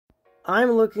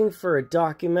I'm looking for a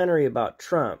documentary about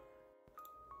Trump.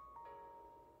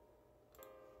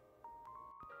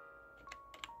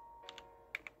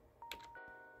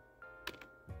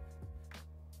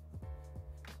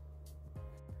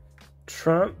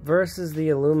 Trump versus the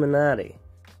Illuminati.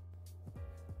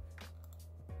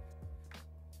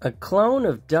 A clone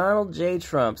of Donald J.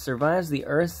 Trump survives the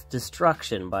Earth's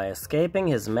destruction by escaping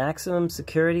his maximum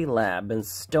security lab and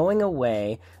stowing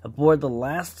away aboard the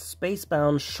last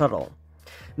spacebound shuttle.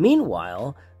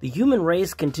 Meanwhile, the human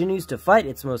race continues to fight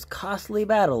its most costly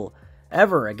battle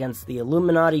ever against the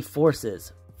Illuminati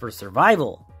forces for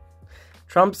survival.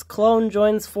 Trump's clone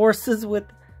joins forces with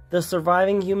the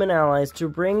surviving human allies to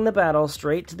bring the battle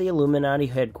straight to the Illuminati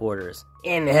headquarters.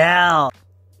 In hell!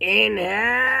 In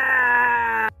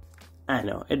hell! I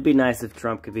know, it'd be nice if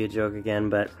Trump could be a joke again,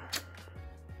 but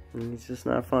he's just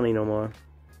not funny no more.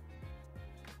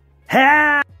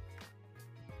 Hell!